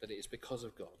forget that it is because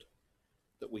of God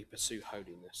that we pursue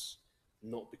holiness,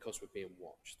 not because we're being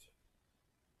watched.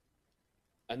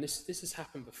 And this has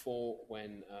happened before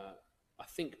when I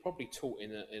think probably taught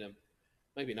in a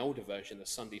maybe an older version of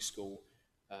Sunday school.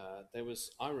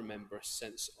 I remember a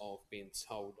sense of being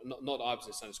told, not that I was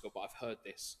in Sunday school, but I've heard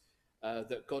this,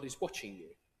 that God is watching you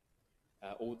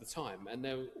all the time. And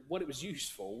what it was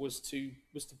used for was to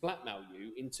blackmail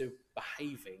you into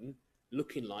behaving,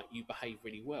 looking like you behave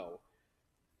really well.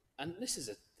 And this is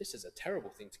a terrible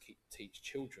thing to teach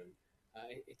children.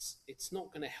 It's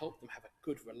not going to help them have a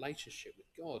good relationship with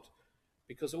God,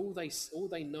 because all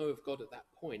they know of God at that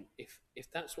point,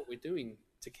 if that's what we're doing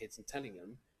to kids and telling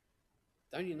them,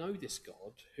 don't you know this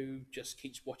God who just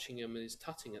keeps watching them and is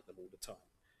tutting at them all the time?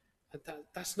 And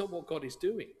that's not what God is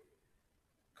doing.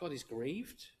 God is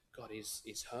grieved. God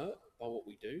is hurt by what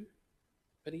we do.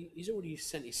 But he's already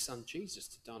sent his son Jesus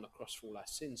to die on the cross for all our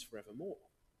sins forevermore.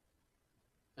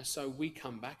 And so we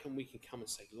come back and we can come and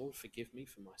say, Lord, forgive me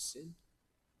for my sin.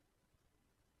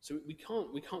 So we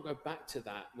can't go back to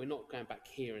that. We're not going back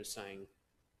here and saying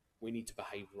we need to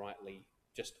behave rightly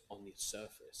just on the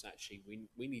surface. Actually,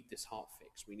 we need this heart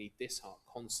fixed. We need this heart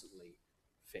constantly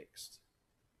fixed.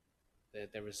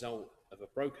 The result of a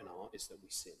broken heart is that we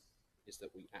sin, is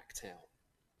that we act out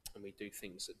and we do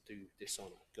things that do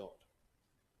dishonour God.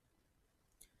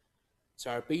 So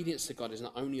our obedience to God is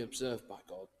not only observed by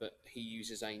God, but he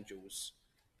uses angels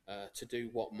to do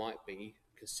what might be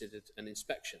considered an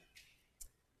inspection.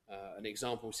 An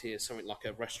example is here something like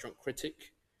a restaurant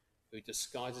critic who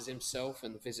disguises himself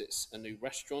and visits a new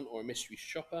restaurant, or a mystery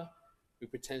shopper who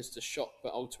pretends to shop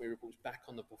but ultimately reports back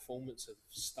on the performance of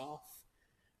staff.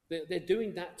 They're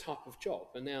doing that type of job,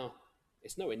 and now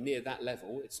it's nowhere near that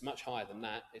level. It's much higher than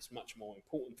that. It's much more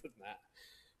important than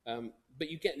that. But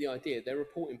you get the idea. They're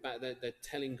reporting back. They're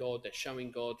telling God. They're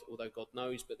showing God, although God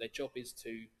knows. But their job is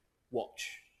to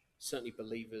watch, certainly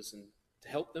believers, and to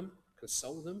help them,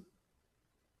 console them,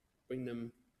 bring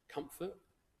them comfort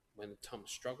when the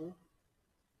times struggle.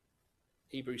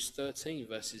 Hebrews 13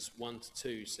 verses 1 to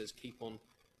 2 says, keep on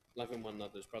loving one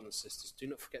another as brothers and sisters. Do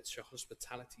not forget to show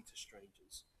hospitality to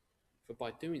strangers. For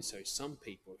by doing so, some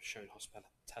people have shown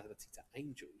hospitality to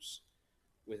angels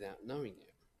without knowing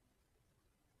it.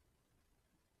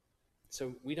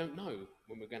 So we don't know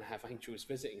when we're going to have angels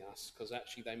visiting us, because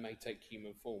actually they may take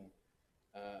human form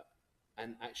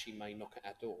and actually may knock at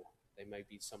our door. They may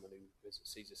be someone who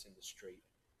sees us in the street.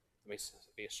 There may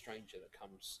be a stranger that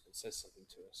comes and says something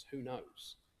to us. Who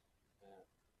knows?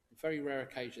 On very rare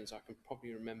occasions, I can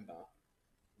probably remember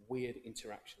weird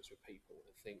interactions with people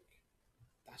and think,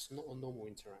 that's not a normal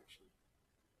interaction.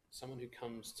 Someone who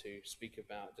comes to speak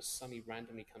about, just suddenly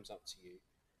randomly comes up to you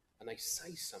and they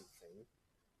say something,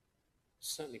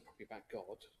 certainly probably about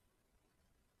God.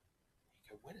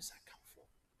 You go, where does that come from?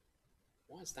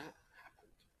 Why has that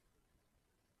happened?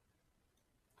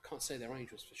 I can't say they're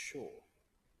angels for sure.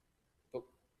 But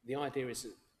the idea is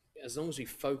that as long as we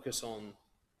focus on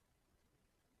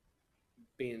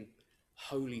being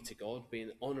holy to God,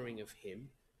 being honouring of him,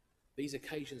 these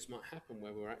occasions might happen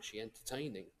where we're actually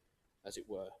entertaining, as it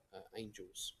were,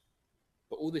 angels.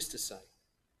 But all this to say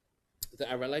that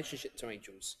our relationship to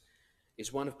angels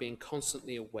is one of being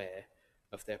constantly aware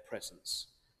of their presence.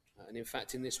 And in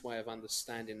fact, in this way of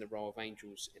understanding the role of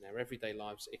angels in our everyday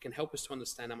lives, it can help us to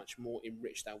understand how much more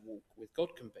enriched our walk with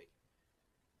God can be.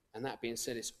 And that being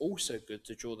said, it's also good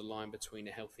to draw the line between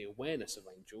a healthy awareness of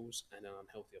angels and an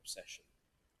unhealthy obsession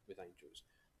with angels.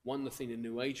 One thing the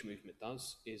New Age movement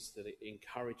does is that it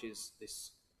encourages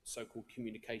this so-called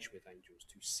communication with angels,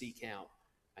 to seek out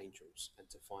angels and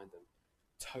to find them.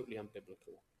 Totally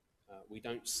unbiblical. We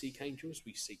don't seek angels,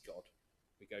 we seek God.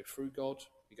 We go through God,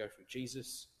 we go through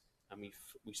Jesus, and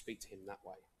we speak to him that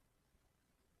way.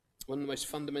 One of the most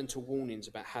fundamental warnings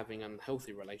about having an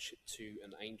unhealthy relationship to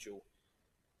an angel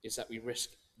is that we risk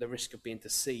the risk of being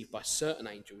deceived by certain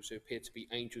angels who appear to be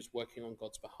angels working on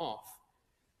God's behalf.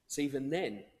 So even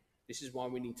then, this is why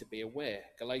we need to be aware.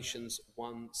 Galatians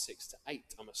 1:6-8.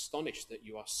 I'm astonished that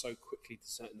you are so quickly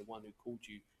deserting the one who called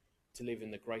you to live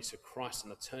in the grace of Christ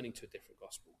and are turning to a different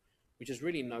gospel, which is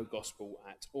really no gospel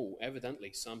at all.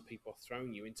 Evidently, some people are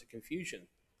throwing you into confusion,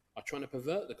 are trying to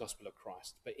pervert the gospel of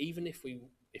Christ. But even if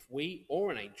we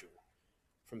or an angel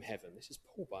from heaven, this is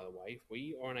Paul, by the way, if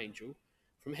we or an angel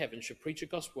from heaven should preach a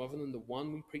gospel other than the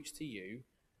one we preach to you,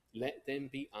 let them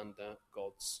be under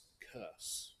God's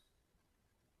curse.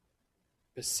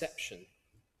 Perception.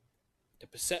 The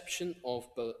perception of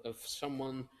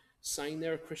someone saying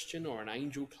they're a Christian or an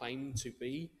angel claiming to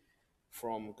be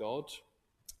from God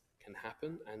can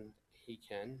happen, and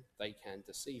they can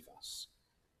deceive us.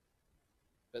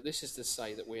 But this is to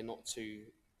say that we're not to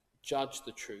judge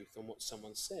the truth on what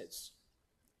someone says.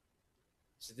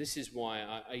 So this is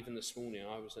why even this morning,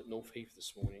 I was at North Heath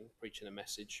this morning preaching a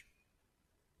message,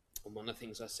 and one of the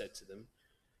things I said to them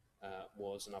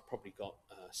was, and I probably got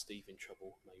Steve in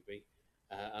trouble maybe,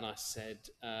 and I said,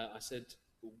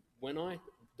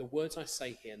 the words I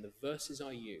say here and the verses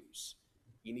I use,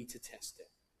 you need to test it.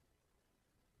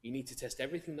 You need to test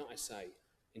everything that I say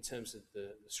in terms of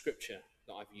the scripture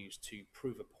that I've used to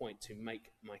prove a point, to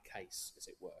make my case, as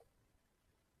it were.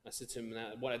 I said to him,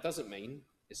 what it doesn't mean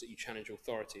is that you challenge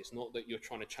authority. It's not that you're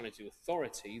trying to challenge the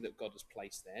authority that God has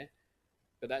placed there,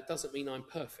 but that doesn't mean I'm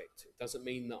perfect. It doesn't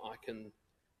mean that I can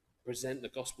present the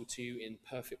gospel to you in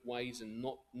perfect ways and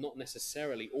not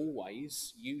necessarily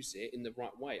always use it in the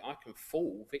right way. I can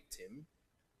fall victim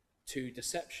to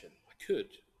deception. I could.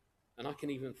 And I can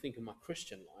even think of my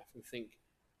Christian life and think,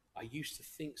 I used to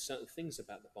think certain things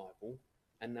about the Bible,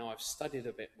 and now I've studied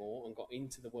a bit more and got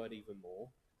into the word even more.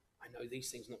 I know these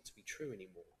things not to be true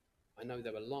anymore. I know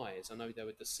they were lies. I know they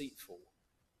were deceitful.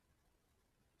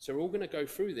 So we're all going to go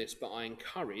through this, but I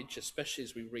encourage, especially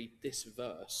as we read this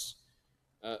verse,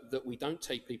 that we don't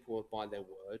take people by their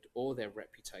word or their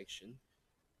reputation.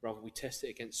 Rather, we test it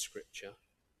against Scripture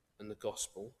and the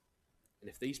gospel. And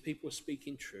if these people are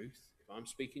speaking truth, if I'm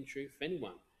speaking truth, if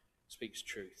anyone speaks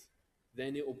truth,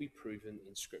 then it will be proven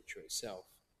in Scripture itself.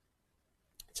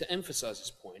 To emphasize this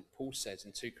point, Paul says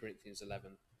in 2 Corinthians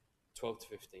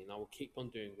 11:12-15, I will keep on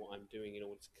doing what I'm doing in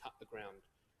order to cut the ground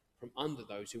from under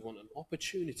those who want an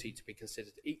opportunity to be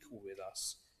considered equal with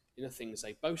us in the things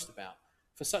they boast about.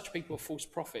 For such people are false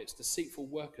prophets, deceitful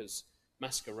workers,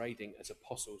 masquerading as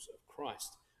apostles of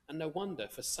Christ. And no wonder,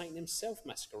 for Satan himself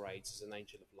masquerades as an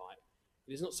angel of light.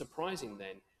 It is not surprising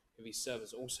then if his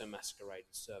servants also masquerade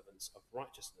as servants of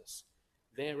righteousness.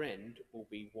 Their end will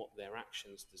be what their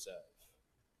actions deserve.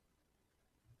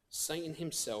 Satan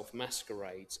himself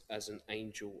masquerades as an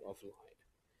angel of light.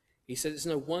 He said it's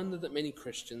no wonder that many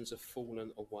Christians have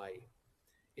fallen away.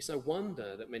 It's no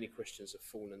wonder that many Christians have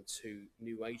fallen to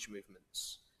New Age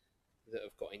movements that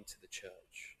have got into the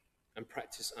church and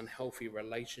practice unhealthy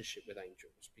relationship with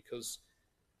angels, because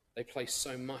they place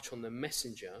so much on the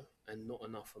messenger and not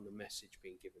enough on the message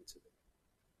being given to them.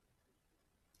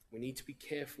 We need to be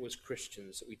careful as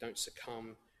Christians that we don't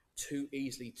succumb too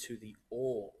easily to the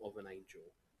awe of an angel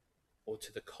or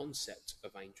to the concept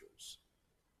of angels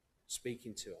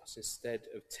speaking to us, instead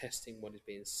of testing what is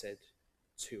being said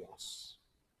to us.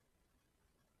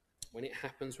 When it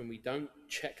happens, when we don't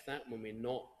check that, when we're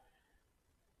not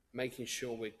making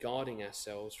sure we're guarding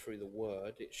ourselves through the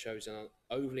word, it shows an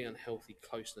overly unhealthy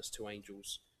closeness to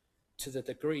angels, to the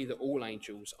degree that all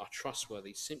angels are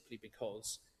trustworthy simply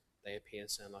because they appear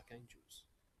and sound like angels.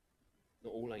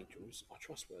 Not all angels are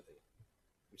trustworthy.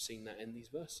 We've seen that in these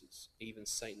verses. Even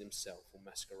Satan himself will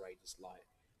masquerade as light.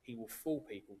 He will fool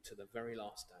people to the very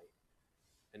last day.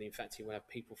 And in fact, he will have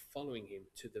people following him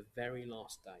to the very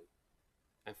last day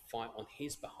and fight on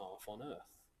his behalf on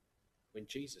earth when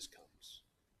Jesus comes.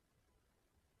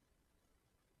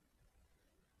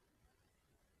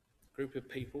 A group of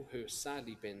people who have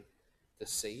sadly been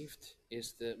deceived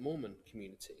is the Mormon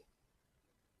community.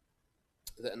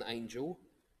 That an angel,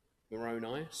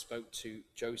 Moroni, spoke to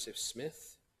Joseph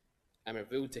Smith and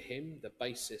revealed to him the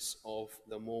basis of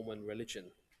the Mormon religion.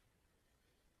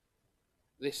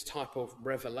 This type of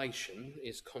revelation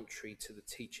is contrary to the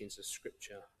teachings of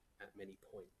Scripture at many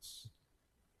points.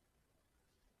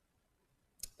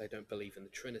 They don't believe in the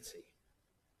Trinity.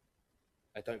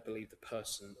 They don't believe the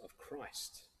person of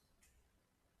Christ.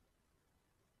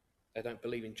 They don't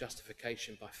believe in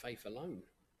justification by faith alone,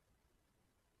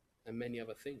 and many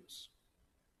other things.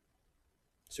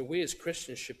 So we as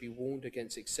Christians should be warned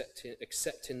against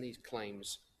accepting these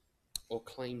claims or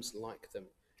claims like them.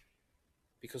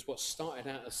 Because what started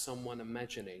out as someone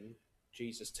imagining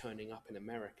Jesus turning up in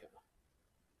America,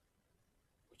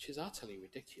 which is utterly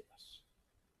ridiculous,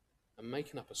 and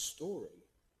making up a story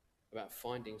about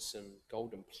finding some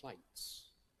golden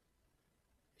plates,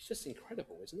 it's just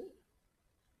incredible, isn't it?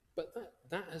 But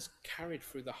that has carried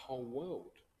through the whole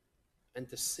world and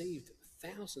deceived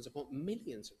thousands, if not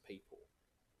millions of people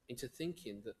into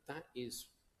thinking that that is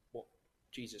what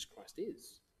Jesus Christ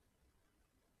is.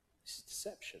 This is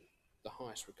deception, the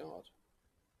highest regard.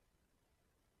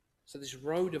 So this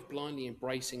road of blindly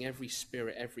embracing every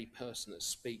spirit, every person that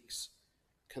speaks,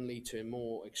 can lead to a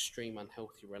more extreme,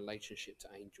 unhealthy relationship to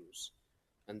angels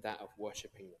and that of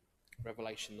worshipping them.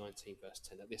 Revelation 19 verse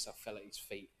 10, at this I fell at his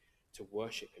feet to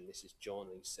worship him. This is John,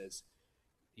 and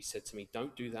he said to me,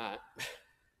 don't do that.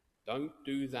 Don't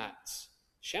do that.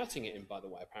 Shouting at him, by the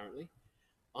way, apparently.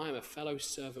 I am a fellow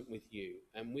servant with you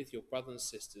and with your brothers and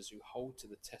sisters who hold to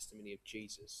the testimony of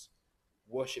Jesus.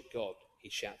 Worship God, he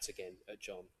shouts again at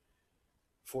John.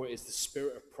 For it is the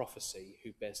spirit of prophecy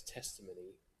who bears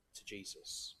testimony to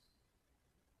Jesus.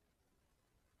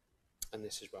 And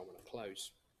this is where I want to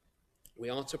close.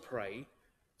 We are to pray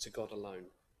to God alone,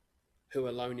 who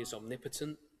alone is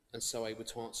omnipotent and so able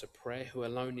to answer prayer, who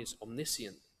alone is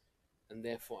omniscient and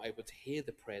therefore able to hear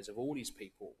the prayers of all his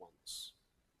people at once.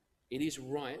 It is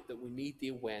right that we need the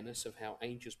awareness of how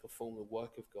angels perform the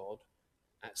work of God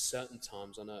at certain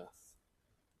times on earth,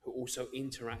 who also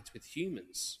interact with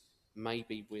humans,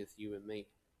 maybe with you and me.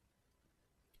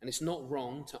 And it's not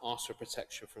wrong to ask for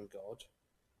protection from God,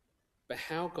 but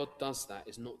how God does that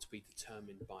is not to be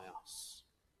determined by us.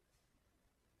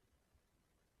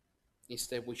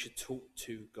 Instead, we should talk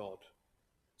to God,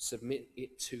 submit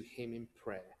it to him in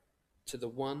prayer, to the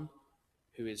one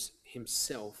who is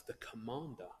himself the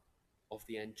commander of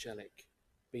the angelic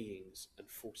beings and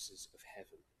forces of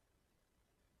heaven.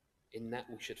 In that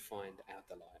we should find our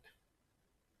delight.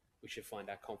 We should find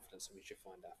our confidence and we should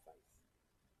find our faith.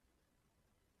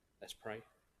 Let's pray,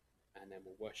 and then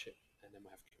we'll worship, and then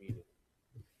we'll have communion.